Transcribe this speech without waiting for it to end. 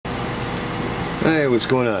Hey, what's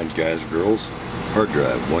going on, guys and girls? Hard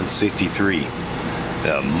drive 163,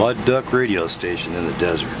 a mud duck radio station in the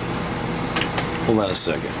desert. Hold on a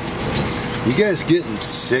second. You guys getting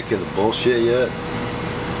sick of the bullshit yet?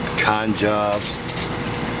 Con jobs,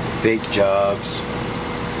 fake jobs,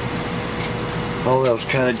 all those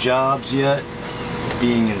kind of jobs yet?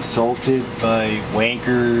 Being insulted by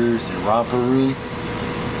wankers and romper room?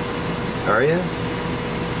 Are ya?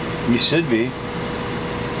 You should be.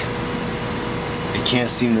 They can't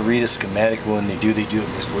seem to read a schematic. When they do it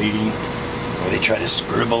misleading. Or they try to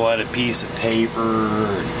scribble on a piece of paper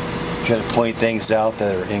and try to point things out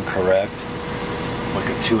that are incorrect. Like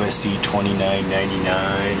a 2SC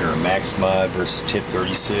 2999 or a max mod versus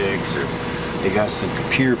TIP36, or they got some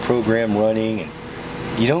computer program running and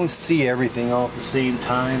you don't see everything all at the same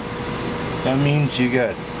time. That means you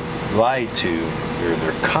got lied to.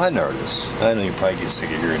 They're con artists. I know you probably get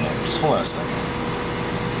sick of hearing that. Just hold on a second.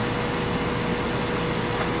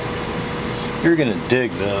 You're gonna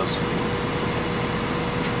dig those.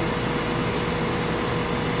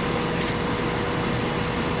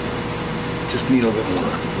 Just need a little bit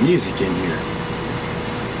more music in here.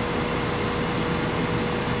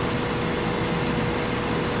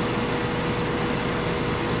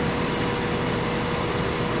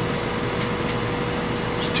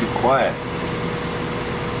 It's too quiet.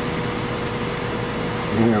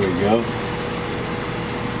 There we go.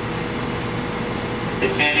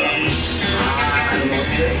 It sucks. I love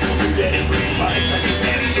Jake. We'll do that every 5 seconds.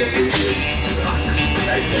 Absolutely sucks.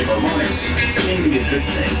 I think our minds can be a good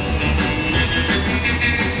thing.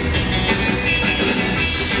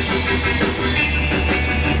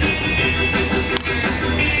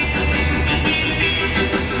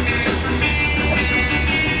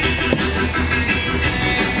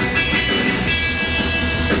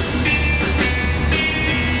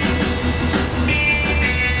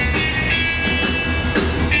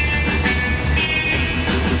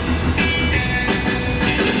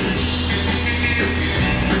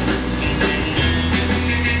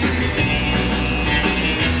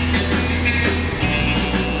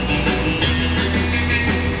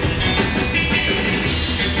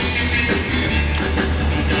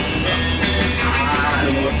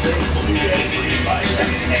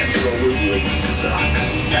 Absolutely sucks.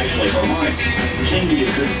 Actually, for once, can be a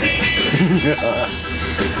good thing.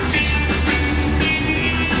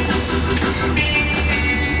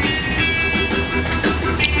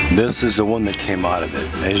 This is the one that came out of it,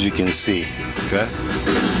 as you can see. Okay?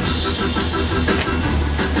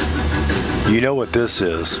 You know what this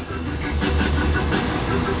is.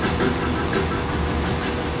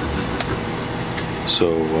 So,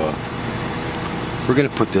 we're going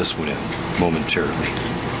to put this one in momentarily.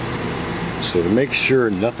 So to make sure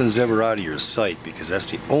nothing's ever out of your sight, because that's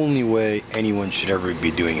the only way anyone should ever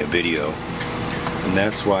be doing a video. And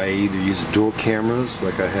that's why I either use dual cameras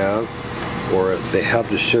like I have, or they have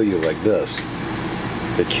to show you like this.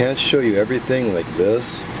 They can't show you everything like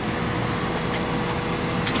this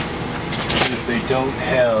if they don't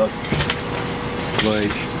have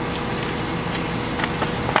like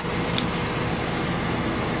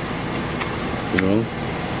you know,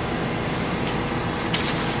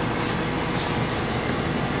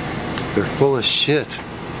 they're full of shit.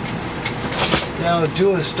 Now,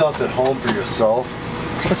 doing stuff at home for yourself,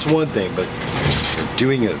 that's one thing, but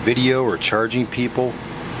doing a video or charging people,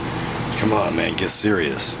 come on, man, get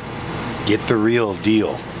serious. Get the real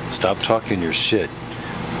deal. Stop talking your shit.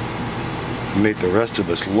 You make the rest of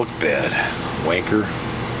us look bad, wanker.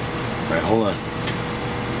 Alright, hold on.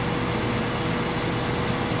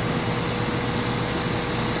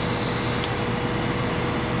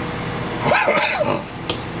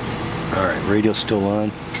 Alright, radio's still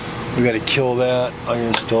on. We gotta kill that.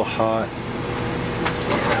 Iron's still hot.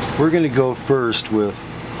 We're gonna go first with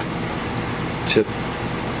TIP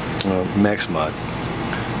max mod.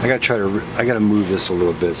 I gotta move this a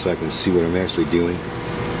little bit so I can see what I'm actually doing.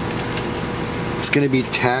 It's gonna be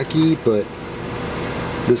tacky, but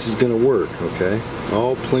this is gonna work, okay?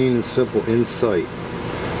 All plain and simple in sight.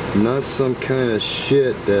 Not some kind of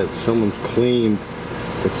shit that someone's claimed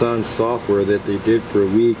it's on software that they did for a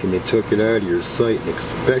week and they took it out of your site and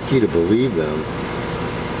expect you to believe them.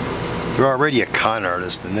 They're already a con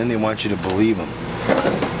artist and then they want you to believe them.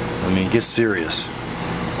 I mean, get serious.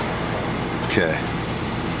 Okay.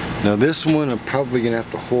 Now this one I'm probably gonna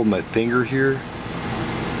have to hold my finger here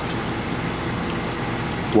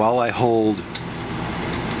while I hold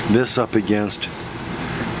this up against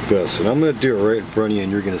this. And I'm gonna do it right in front of you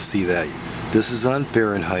and you're gonna see that. This is on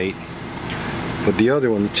Fahrenheit. But the other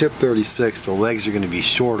one, the TIP36, the legs are going to be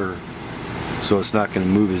shorter, so it's not going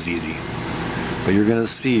to move as easy. But you're gonna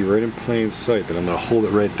see right in plain sight that I'm gonna hold it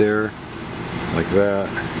right there, like that.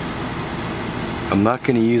 I'm not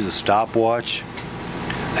gonna use a stopwatch.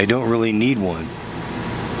 I don't really need one.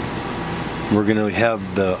 We're gonna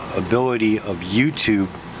have the ability of YouTube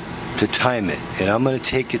to time it, and I'm gonna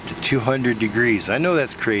take it to 200 degrees. I know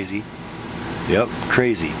that's crazy. Yep,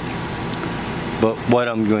 crazy. But what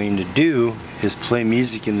I'm going to do is play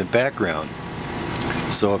music in the background.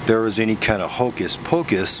 So if there was any kind of hocus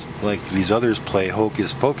pocus, like these others play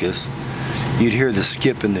hocus pocus, you'd hear the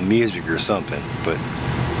skip in the music or something. But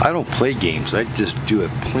I don't play games, I just do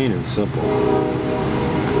it plain and simple.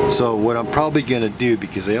 So what I'm probably gonna do,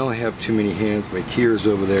 because I only have too many hands, my keyer's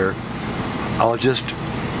over there, I'll just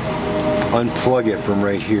unplug it from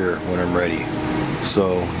right here when I'm ready.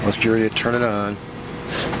 So let's get ready to turn it on.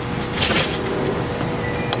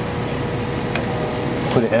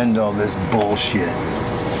 Put an end to all this bullshit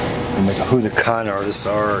and like who the con artists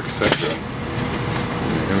are, etc.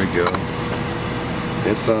 There we go.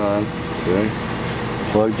 It's on. See?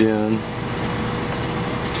 Plugged in.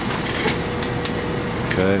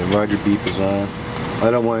 Okay, the Roger beep is on.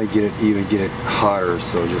 I don't want to even get it hotter,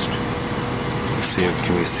 so just let's see.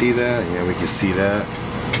 Can we see that? Yeah, we can see that.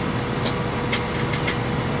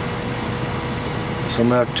 So I'm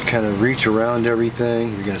going to have to kind of reach around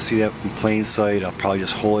everything. You're going to see that in plain sight. I'll probably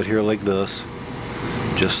just hold it here like this.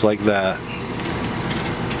 Just like that.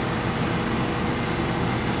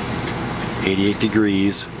 88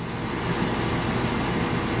 degrees.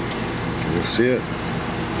 Can you see it?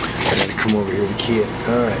 I got to come over here to key it.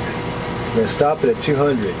 Alright. I'm going to stop it at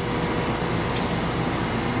 200.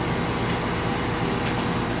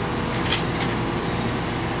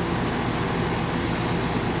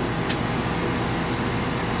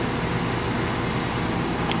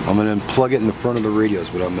 I'm going to plug it in the front of the radio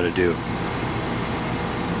is what I'm going to do.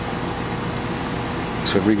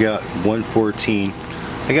 So we got 114.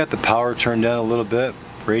 I got the power turned down a little bit.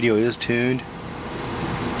 Radio is tuned.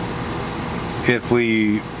 If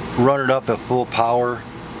we run it up at full power,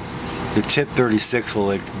 the TIP36 will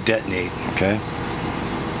like detonate, okay?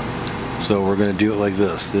 So we're going to do it like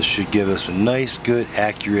this. This should give us a nice, good,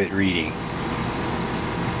 accurate reading.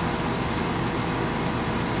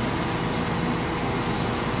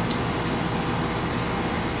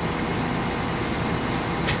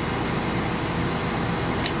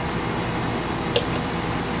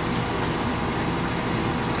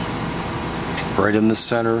 Right in the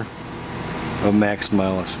center of max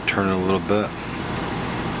mile. Let's turn it a little bit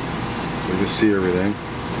so you can see everything.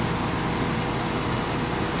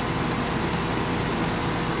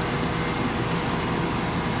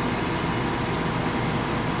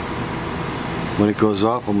 When it goes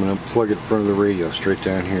off, I'm going to plug it in front of the radio straight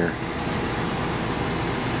down here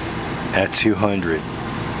at 200.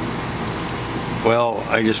 Well,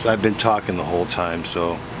 I've been talking the whole time,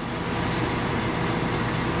 so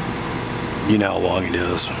you know how long it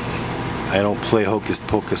is. I don't play hocus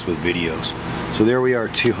pocus with videos. So there we are,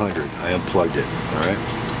 200. I unplugged it. Alright.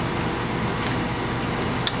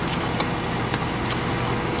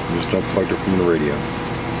 Just unplugged it from the radio.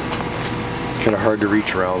 It's kind of hard to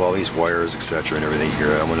reach around with all these wires, etc. and everything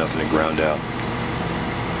here. I want nothing to ground out.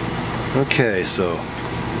 Okay, so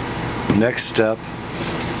next step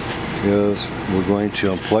is we're going to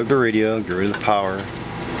unplug the radio, get rid of the power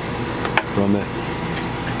from it.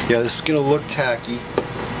 Yeah, this is going to look tacky,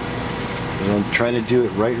 but I'm trying to do it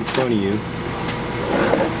right in front of you.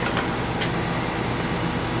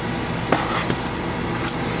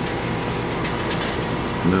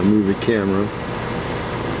 Not move the camera.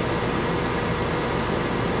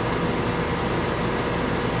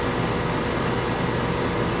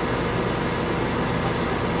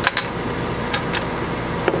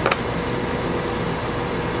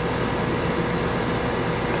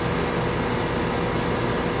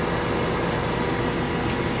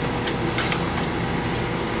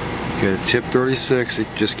 Got a TIP36, it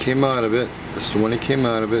just came out of it. This is the one that came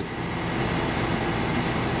out of it.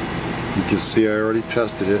 You can see I already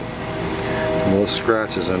tested it. Little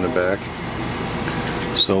scratches on the back.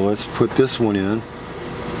 So let's put this one in.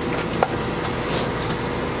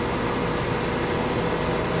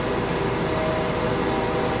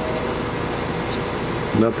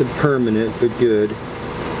 Nothing permanent, but good.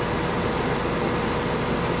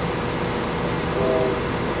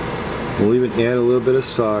 We'll even add a little bit of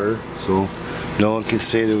solder so no one can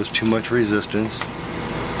say there was too much resistance.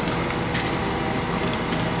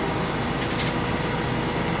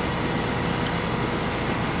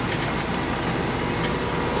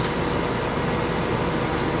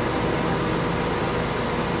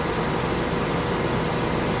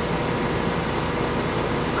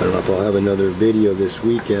 I don't know if I'll have another video this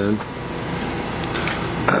weekend.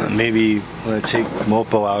 maybe when I take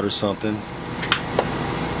Mopo out or something.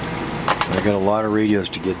 I got a lot of radios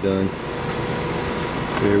to get done.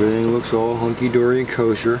 Everything looks all hunky-dory and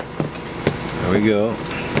kosher. There we go.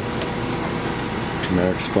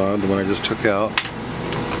 Max spot, the one I just took out.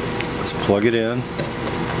 Let's plug it in.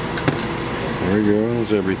 There we go,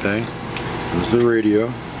 there's everything. There's the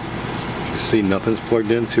radio. You see nothing's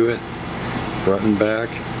plugged into it. Front and back.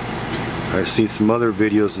 I've seen some other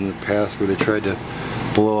videos in the past where they tried to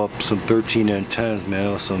blow up some 13 antennas, man.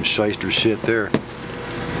 That was some shyster shit there.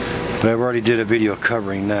 But I've already did a video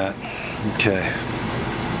covering that. Okay.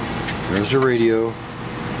 There's the radio.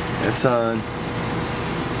 It's on.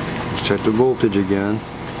 Let's check the voltage again.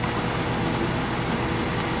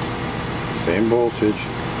 Same voltage.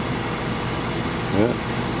 Yep.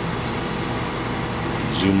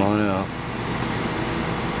 Zoom on out.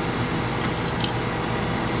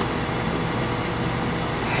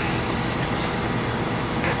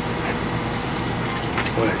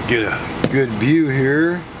 Get a good view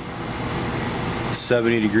here.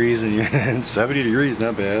 70 degrees and 70 degrees,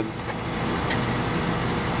 not bad.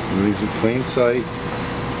 Leaves in plain sight.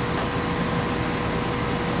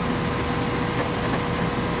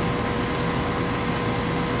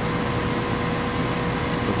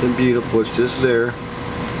 Nothing beautiful, it's just there.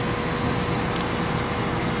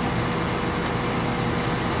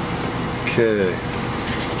 Okay,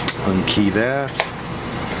 unkey that.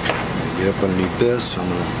 Get up underneath this. I'm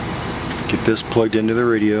gonna get this plugged into the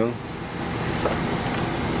radio.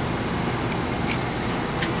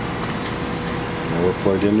 Now we're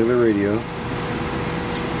plugged into the radio.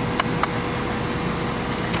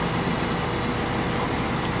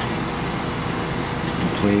 In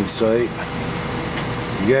plain sight.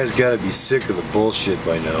 You guys gotta be sick of the bullshit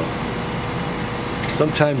by now.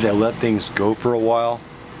 Sometimes I let things go for a while.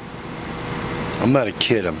 I'm not a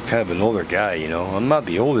kid, I'm kind of an older guy, you know. I'm not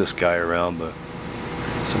the oldest guy around, but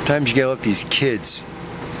sometimes you gotta let these kids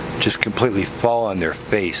just completely fall on their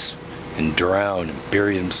face and drown and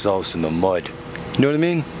bury themselves in the mud. You know what I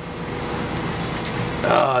mean?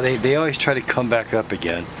 They always try to come back up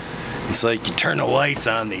again. It's like you turn the lights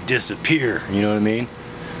on, they disappear, you know what I mean?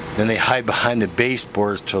 Then they hide behind the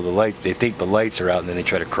baseboards till the lights, they think the lights are out, and then they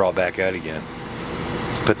try to crawl back out again.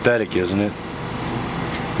 It's pathetic, isn't it?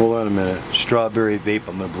 Hold on a minute. Strawberry vape,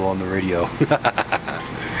 I'm gonna blow on the radio.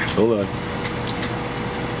 Hold on.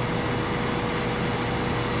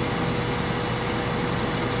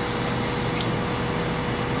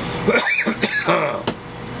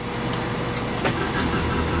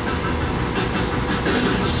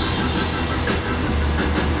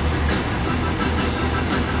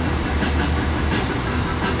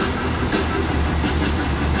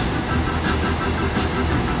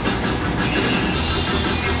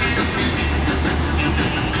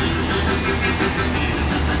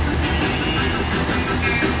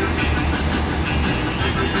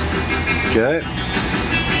 Okay.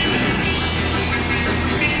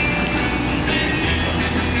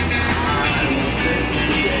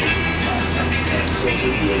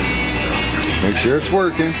 Make sure it's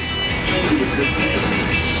working.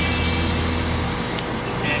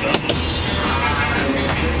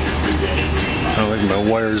 I like my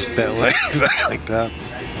wires bent like that.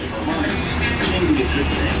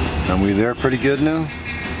 Are we there pretty good now?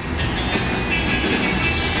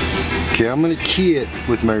 Okay, I'm gonna key it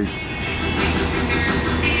with my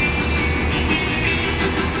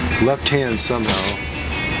left hand somehow,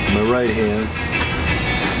 my right hand.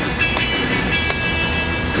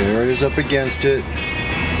 There it is up against it.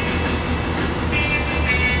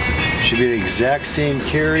 Should be the exact same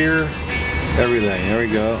carrier, everything. There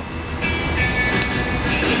we go.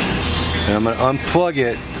 And I'm going to unplug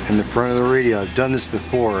it in the front of the radio. I've done this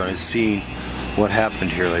before and I've seen what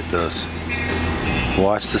happened here like this.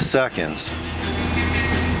 Watch the seconds.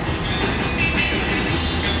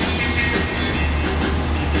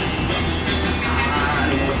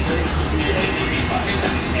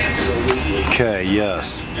 Okay,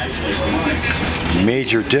 yes.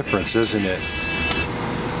 Major difference, isn't it?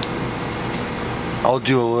 I'll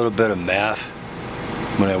do a little bit of math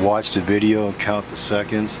when I watch the video and count the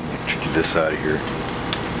seconds. Let me get this out of here.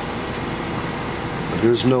 But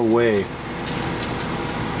there's no way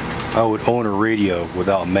I would own a radio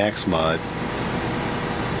without Max Mod.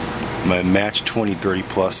 My Match 2030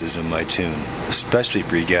 Plus is in my tune, especially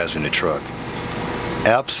for you guys in the truck.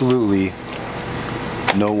 Absolutely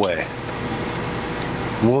no way.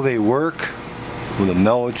 Will they work with a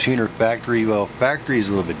mellow tuner factory? Well, factory is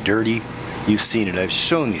a little bit dirty. You've seen it. I've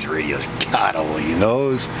shown these radios. God only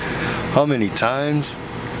knows how many times.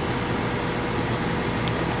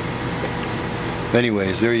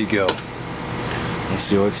 Anyways, there you go. Let's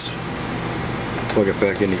see, let's plug it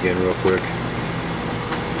back in again real quick.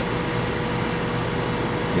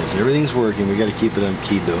 Yes, everything's working. We got to keep it on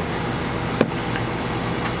key though,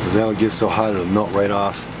 because that'll get so hot it'll melt right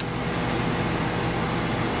off.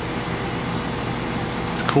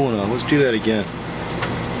 It's cool now. Let's do that again.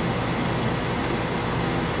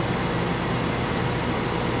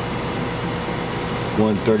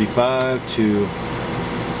 $135 to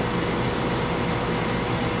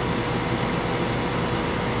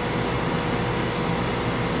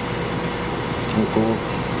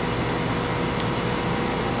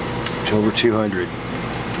over 200.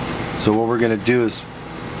 So what we're going to do is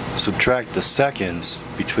subtract the seconds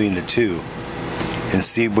between the two and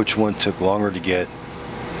see which one took longer to get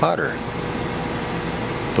hotter.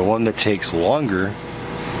 The one that takes longer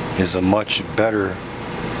is a much better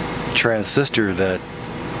transistor that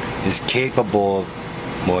is capable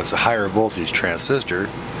of, well, it's a higher voltage transistor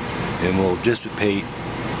and will dissipate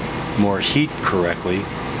more heat correctly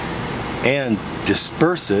and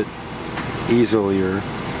disperse it easier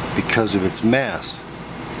because of its mass.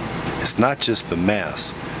 It's not just the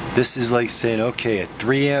mass. This is like saying, okay, a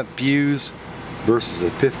 3 amp fuse versus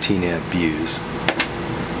a 15 amp fuse.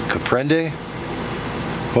 Comprende?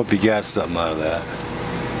 Hope you got something out of that.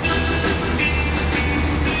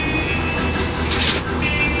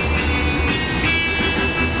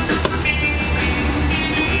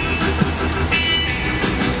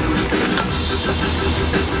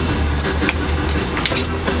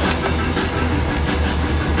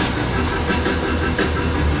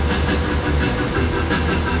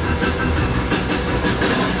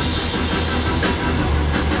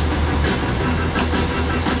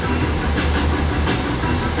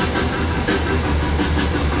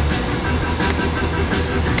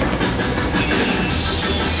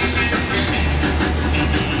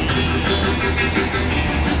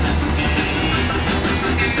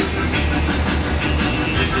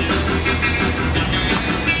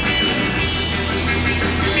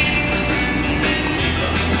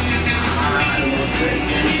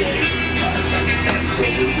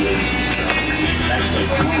 Absolutely sucks. That's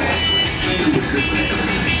like